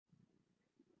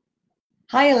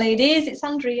Hi ladies, it's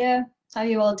Andrea. How are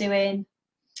you all doing?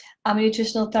 I'm a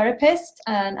nutritional therapist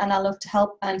and I love to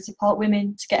help and support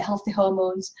women to get healthy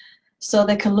hormones so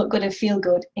they can look good and feel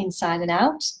good inside and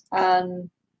out. I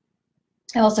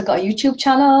also got a YouTube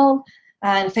channel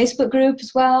and a Facebook group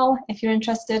as well if you're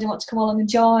interested and want to come along and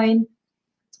join.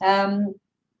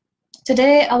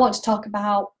 Today I want to talk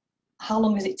about how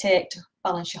long does it take to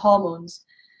balance your hormones.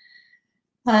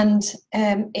 And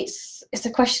it's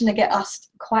a question I get asked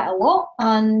quite a lot,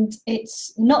 and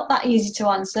it's not that easy to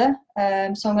answer.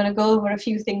 So I'm going to go over a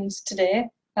few things today.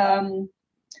 But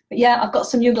yeah, I've got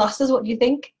some new glasses. What do you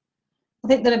think? I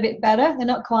think they're a bit better. They're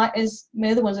not quite as, my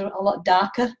other ones are a lot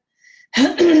darker.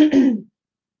 So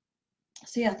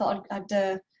yeah, I thought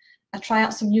I'd try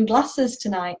out some new glasses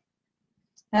tonight.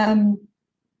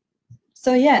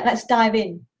 So yeah, let's dive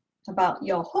in about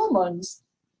your hormones,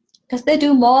 because they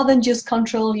do more than just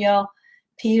control your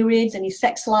periods and your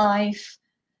sex life.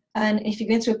 And if you're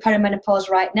going through a perimenopause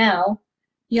right now,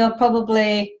 you're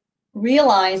probably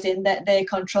realizing that they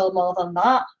control more than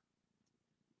that,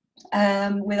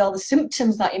 with all the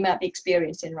symptoms that you might be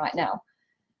experiencing right now,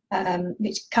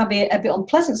 which can be a bit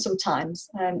unpleasant sometimes.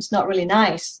 It's not really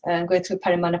nice going through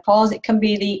perimenopause. It can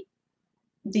be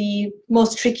the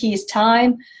most trickiest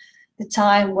time, the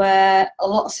time where a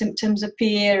lot of symptoms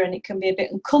appear and it can be a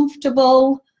bit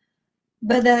uncomfortable,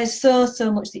 but there is so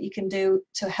much that you can do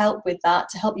to help with that,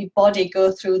 to help your body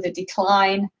go through the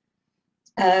decline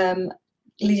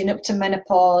leading up to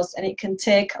menopause. And it can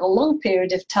take a long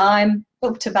period of time,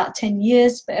 up to about 10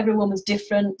 years, but every woman's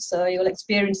different, so you'll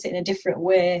experience it in a different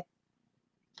way.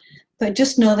 But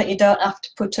just know that you don't have to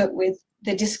put up with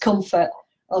the discomfort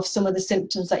of some of the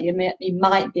symptoms that you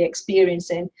might be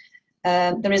experiencing.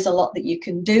 There is a lot that you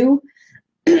can do.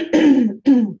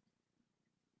 You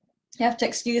have to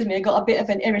excuse me, I got a bit of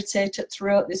an irritated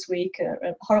throat this week,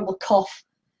 a horrible cough.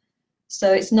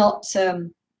 So it's not, so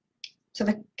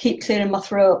I keep clearing my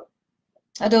throat.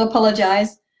 I do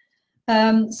apologise.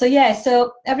 So yeah,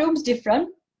 so everyone's different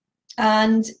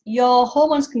and your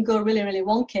hormones can go really, really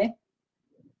wonky.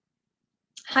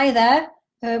 Hi there,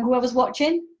 whoever's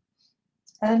watching.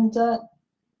 And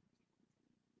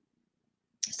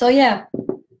so yeah,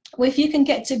 well, if you can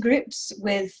get to grips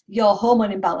with your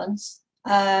hormone imbalance,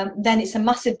 then it's a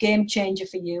massive game changer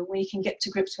for you when you can get to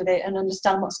grips with it and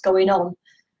understand what's going on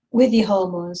with your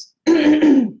hormones.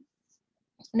 And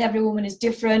every woman is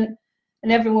different,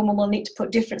 and every woman will need to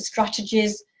put different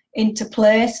strategies into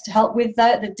place to help with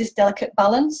this delicate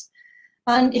balance.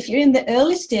 And if you're in the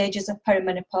early stages of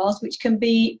perimenopause, which can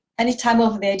be any time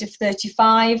over the age of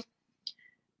 35,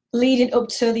 leading up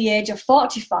to the age of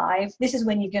 45, this is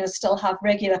when you're going to still have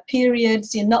regular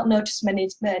periods. You'll not notice many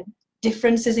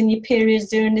differences in your periods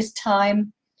during this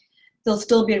time. They'll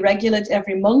still be regular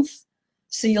every month,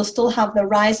 so you'll still have the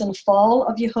rise and fall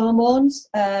of your hormones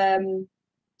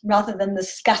rather than the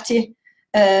scatty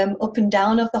up and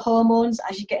down of the hormones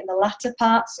as you get in the latter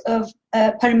parts of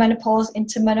perimenopause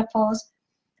into menopause,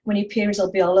 when your periods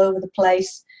will be all over the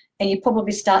place, and you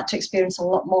probably start to experience a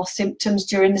lot more symptoms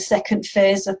during the second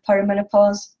phase of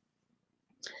perimenopause.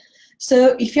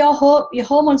 So if your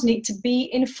hormones need to be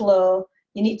in flow,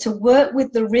 you need to work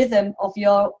with the rhythm of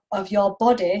your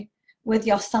body, with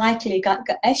your cycle. You got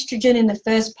estrogen in the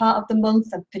first part of the month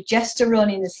and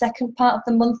progesterone in the second part of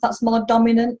the month. That's more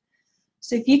dominant.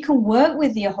 So if you can work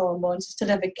with your hormones instead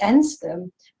of against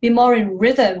them, be more in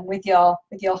rhythm with your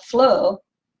flow,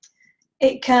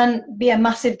 it can be a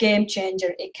massive game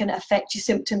changer. It can affect your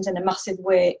symptoms in a massive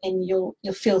way, and you'll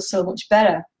feel so much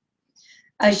better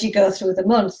as you go through the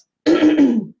month.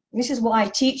 This is what I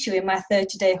teach you in my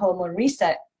 30-day hormone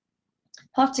reset.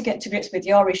 How to get to grips with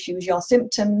your issues, your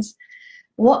symptoms,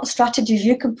 what strategies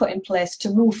you can put in place to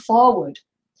move forward.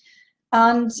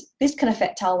 And this can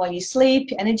affect how well you sleep,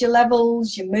 your energy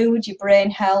levels, your mood, your brain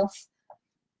health,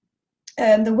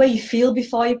 the way you feel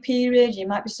before your period. You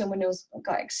might be someone who's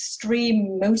got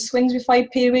extreme mood swings before your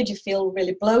period. You feel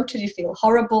really bloated, you feel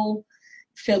horrible,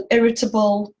 you feel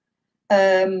irritable.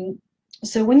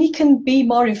 So when you can be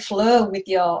more in flow with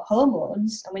your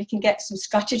hormones, and when you can get some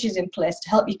strategies in place to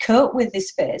help you cope with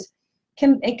this phase,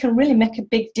 it can really make a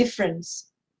big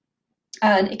difference,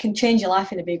 and it can change your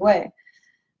life in a big way.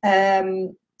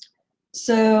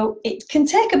 So it can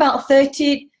take about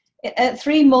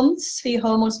 3 months for your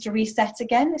hormones to reset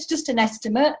again. It's just an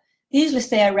estimate. They usually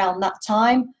say around that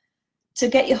time to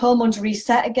get your hormones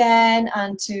reset again,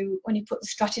 and to when you put the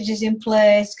strategies in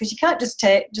place, because you can't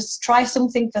just try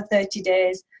something for 30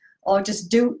 days or just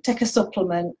take a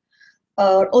supplement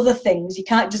or other things. You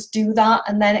can't just do that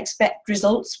and then expect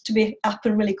results to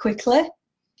happen really quickly.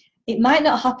 it might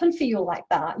not happen for you like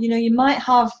that. You know, you might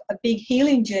have a big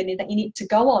healing journey that you need to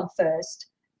go on first.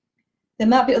 There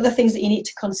might be other things that you need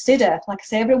to consider. Like I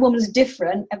say, every woman's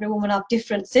different. Every woman have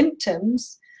different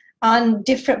symptoms and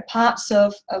different parts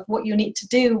of what you need to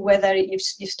do, whether you've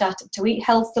started to eat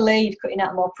healthily, you're cutting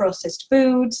out more processed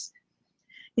foods,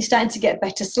 you're starting to get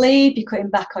better sleep, you're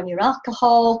cutting back on your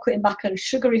alcohol, cutting back on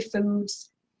sugary foods.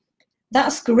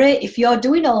 That's great. If you're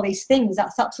doing all these things,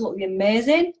 that's absolutely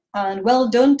amazing, and well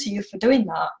done to you for doing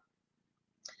that.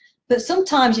 But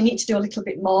sometimes you need to do a little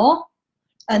bit more,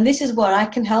 and this is where I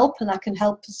can help, and I can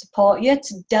help to support you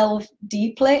to delve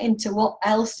deeply into what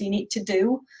else you need to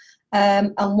do,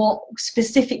 and what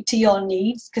specific to your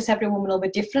needs, because every woman will be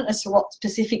different as to what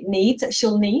specific needs that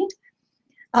she'll need.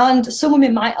 And some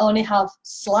women might only have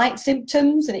slight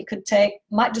symptoms, and it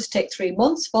might just take 3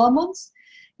 months, 4 months.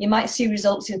 You might see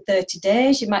results in 30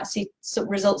 days. You might see some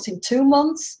results in 2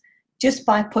 months, just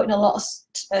by putting a lot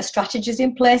of strategies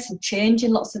in place and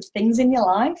changing lots of things in your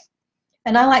life.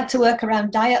 And I like to work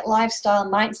around diet,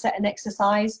 lifestyle, mindset, and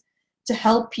exercise to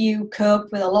help you cope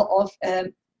with a lot of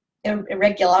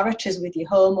irregularities with your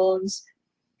hormones.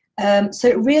 So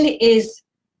it really is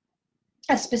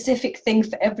a specific thing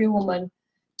for every woman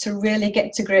to really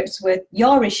get to grips with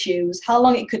your issues, how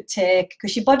long it could take,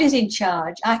 because your body's in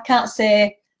charge. I can't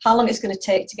say how long it's going to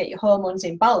take to get your hormones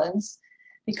in balance,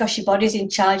 because your body's in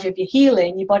charge of your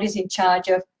healing. Your body's in charge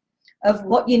of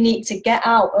what you need to get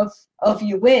out of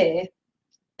your way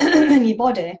in your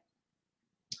body.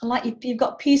 And like you've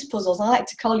got piece puzzles. I like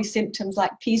to call your symptoms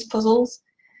like piece puzzles,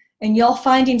 and you're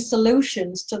finding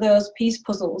solutions to those piece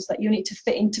puzzles that you need to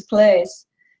fit into place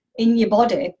in your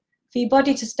body for your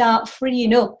body to start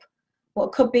freeing up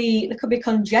what could be. There could be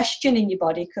congestion in your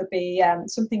body, could be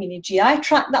something in your GI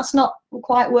tract that's not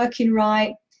quite working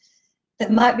right. There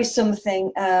might be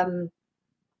something,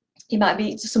 you might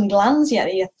be some glands,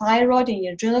 your thyroid and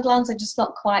your adrenal glands are just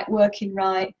not quite working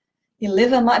right. Your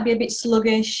liver might be a bit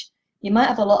sluggish. You might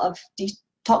have a lot of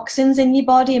toxins in your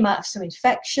body. You might have some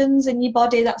infections in your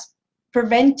body that's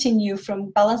preventing you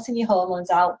from balancing your hormones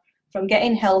out, from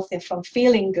getting healthy, from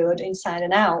feeling good inside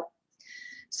and out.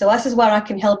 So this is where I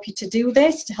can help you to do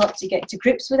this, to help you get to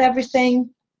grips with everything.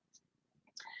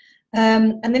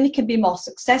 And then you can be more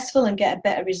successful and get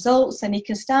better results, and you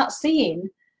can start seeing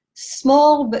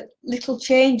small but little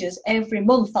changes every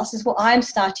month. That's just what I'm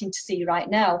starting to see right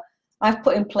now. I've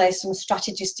put in place some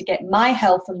strategies to get my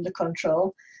health under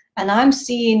control, and I'm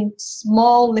seeing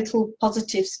small little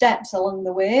positive steps along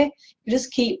the way. You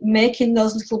just keep making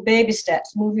those little baby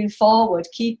steps, moving forward,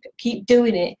 keep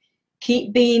doing it,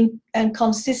 keep being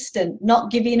consistent,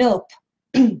 not giving up.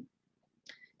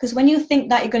 Because when you think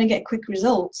that you're going to get quick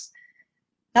results,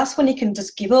 that's when you can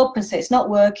just give up and say, it's not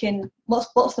working,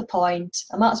 what's the point?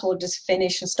 I might as well just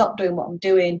finish and stop doing what I'm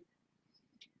doing.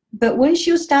 But once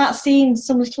you start seeing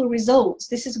some little results,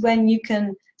 this is when you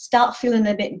can start feeling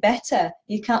a bit better.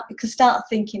 You can start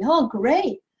thinking, oh,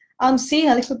 great, I'm seeing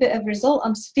a little bit of result.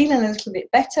 I'm feeling a little bit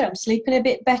better. I'm sleeping a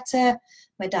bit better.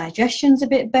 My digestion's a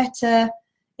bit better.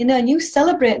 You know, and you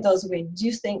celebrate those wins.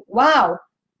 You think, wow,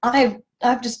 I've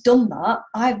just done that.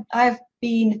 I've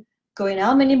been going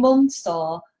how many months,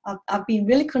 or I've been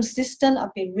really consistent.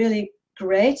 I've been really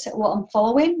great at what I'm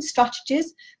following,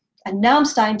 strategies. And now I'm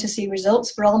starting to see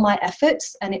results for all my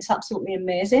efforts, and it's absolutely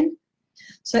amazing.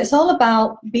 So it's all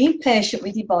about being patient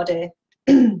with your body,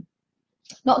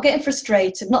 not getting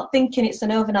frustrated, not thinking it's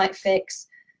an overnight fix,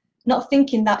 not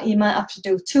thinking that you might have to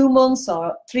do 2 months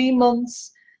or 3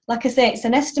 months. Like I say, it's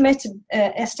an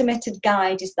estimated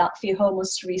guide is that for your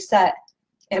hormones to reset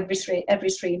every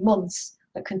 3 months.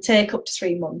 That can take up to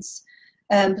 3 months.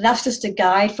 But that's just a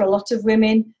guide for a lot of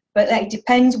women. But it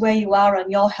depends where you are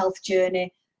on your health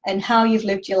journey and how you've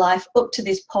lived your life up to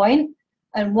this point,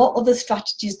 and what other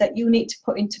strategies that you need to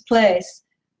put into place.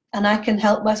 And I can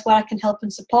help, that's where I can help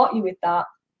and support you with that.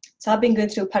 So I've been going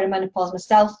through perimenopause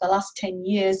myself for the last 10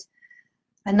 years.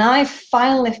 And I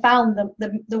finally found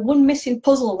the one missing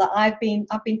puzzle that I've been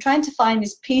trying to find,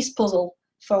 this piece puzzle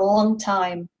for a long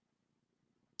time.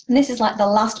 And this is like the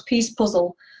last piece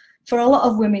puzzle for a lot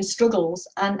of women's struggles.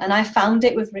 And I found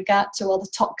it with regard to all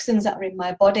the toxins that are in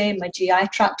my body. My GI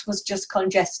tract was just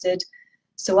congested.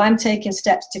 So I'm taking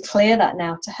steps to clear that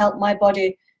now, to help my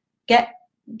body get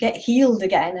healed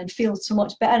again and feel so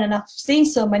much better. And I've seen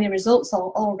so many results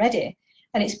already.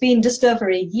 And it's been just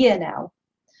over a year now.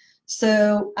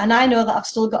 So, and I know that I've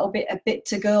still got a bit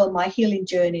to go on my healing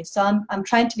journey. So I'm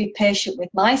trying to be patient with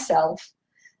myself.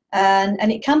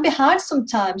 And it can be hard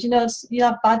sometimes, you know, you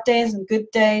have bad days and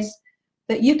good days,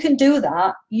 but you can do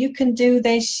that. You can do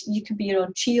this. You can be your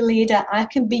own cheerleader. I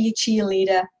can be your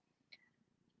cheerleader.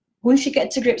 once you get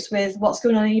to grips with what's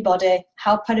going on in your body,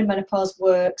 how perimenopause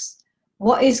works,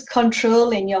 what is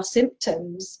controlling your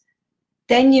symptoms,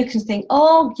 then you can think,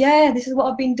 oh yeah, this is what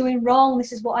I've been doing wrong,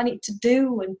 this is what I need to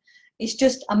do. And it's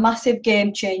just a massive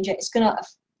game changer. It's going to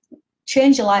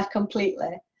change your life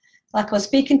completely. Like, I was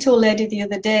speaking to a lady the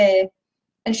other day,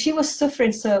 and she was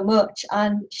suffering so much,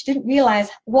 and she didn't realize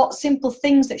what simple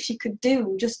things that she could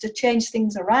do just to change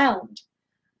things around.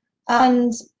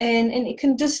 And it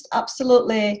can just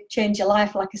absolutely change your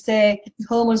life. Like I say, your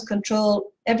hormones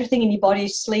control everything in your body: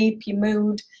 sleep, your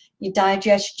mood, your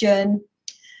digestion,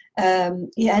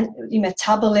 your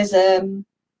metabolism,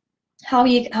 how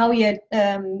you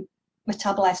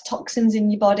metabolize toxins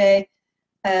in your body,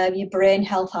 your brain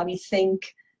health, how you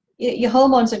think. Your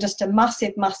hormones are just a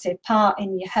massive, massive part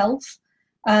in your health.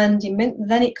 And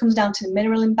then it comes down to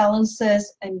mineral imbalances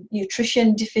and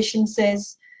nutrition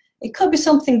deficiencies. It could be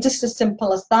something just as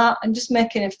simple as that, and just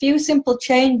making a few simple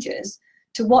changes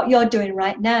to what you're doing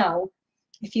right now.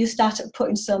 If you start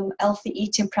putting some healthy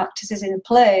eating practices in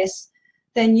place,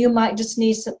 then you might just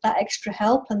need that extra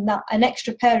help and an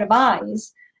extra pair of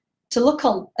eyes to look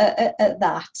at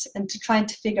that and to trying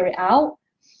to figure it out.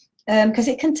 Because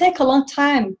it can take a long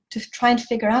time to try and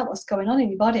figure out what's going on in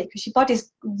your body, because your body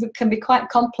can be quite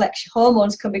complex, your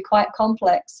hormones can be quite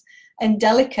complex and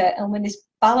delicate, and when this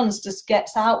balance just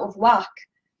gets out of whack,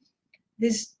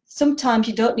 sometimes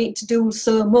you don't need to do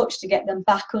so much to get them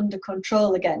back under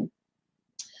control again.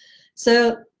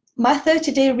 So my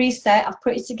 30-day reset, I've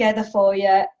put it together for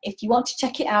you. If you want to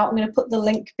check it out, I'm going to put the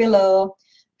link below.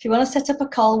 If you want to set up a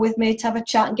call with me to have a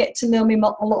chat and get to know me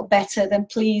a lot better, then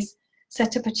please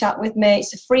set up a chat with me.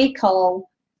 It's a free call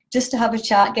just to have a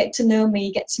chat, get to know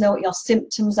me, get to know what your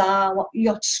symptoms are, what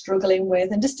you're struggling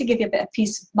with, and just to give you a bit of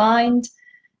peace of mind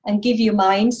and give you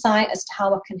my insight as to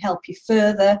how I can help you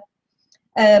further.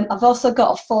 I've also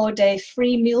got a 4-day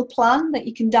free meal plan that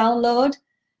you can download,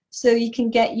 so you can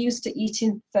get used to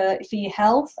eating for your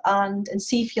health and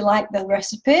see if you like the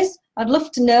recipes. I'd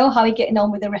love to know how you're getting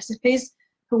on with the recipes.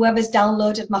 Whoever's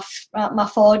downloaded my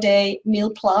 4-day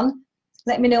meal plan,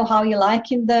 let me know how you're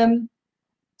liking them.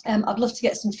 I'd love to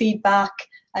get some feedback,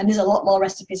 and there's a lot more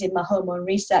recipes in my hormone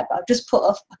reset, but I've just put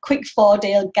a quick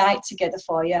 4-day guide together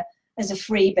for you as a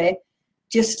freebie,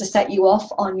 just to set you off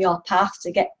on your path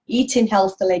to get eating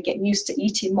healthily, getting used to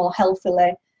eating more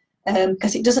healthily,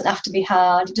 because it doesn't have to be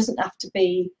hard, it doesn't have to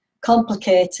be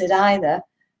complicated either.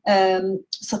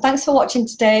 So thanks for watching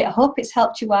today. I hope it's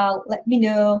helped you out. Let me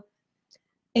know.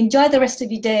 Enjoy the rest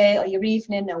of your day or your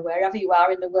evening or wherever you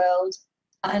are in the world.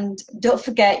 And don't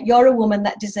forget, you're a woman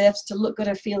that deserves to look good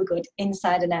and feel good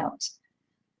inside and out.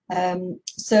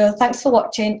 So thanks for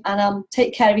watching, and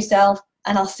take care of yourself,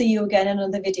 and I'll see you again in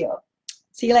another video.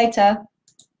 See you later.